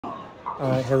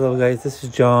Hello guys, this is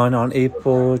John. On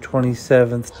April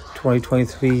 27th,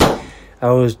 2023, I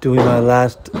was doing my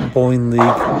last bowling league.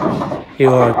 Here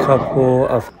are a couple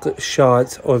of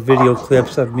shots or video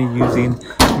clips of me using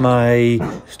my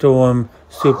Storm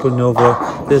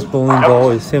Supernova. This bowling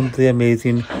ball is simply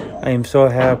amazing. I am so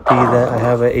happy that I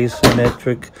have an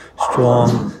asymmetric,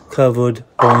 strong, covered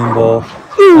bowling ball.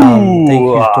 Thank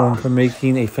you, Storm, for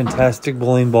making a fantastic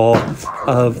bowling ball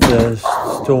of the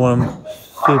Storm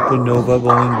Supernova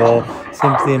bowling ball.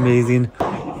 Simply amazing.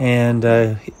 And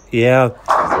yeah,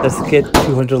 let's get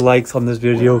 200 likes on this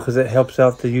video because it helps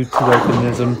out the YouTube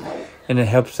algorithm and it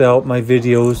helps out my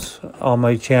videos on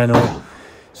my channel.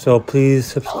 So please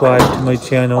subscribe to my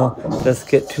channel. Let's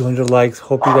get 200 likes.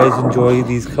 Hope you guys enjoy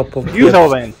these couple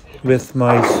clips with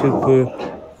my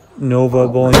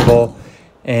Supernova bowling ball.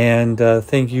 And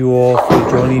thank you all for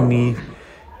joining me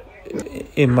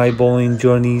in my bowling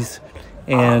journeys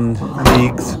and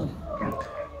leagues.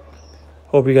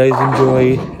 Hope you guys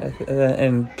enjoy,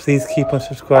 and please keep on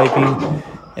subscribing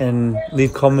and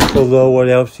leave comments below what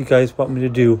else you guys want me to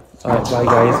do. Alright, bye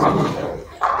guys.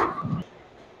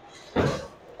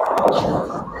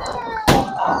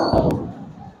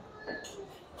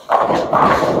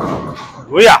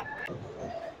 Yeah.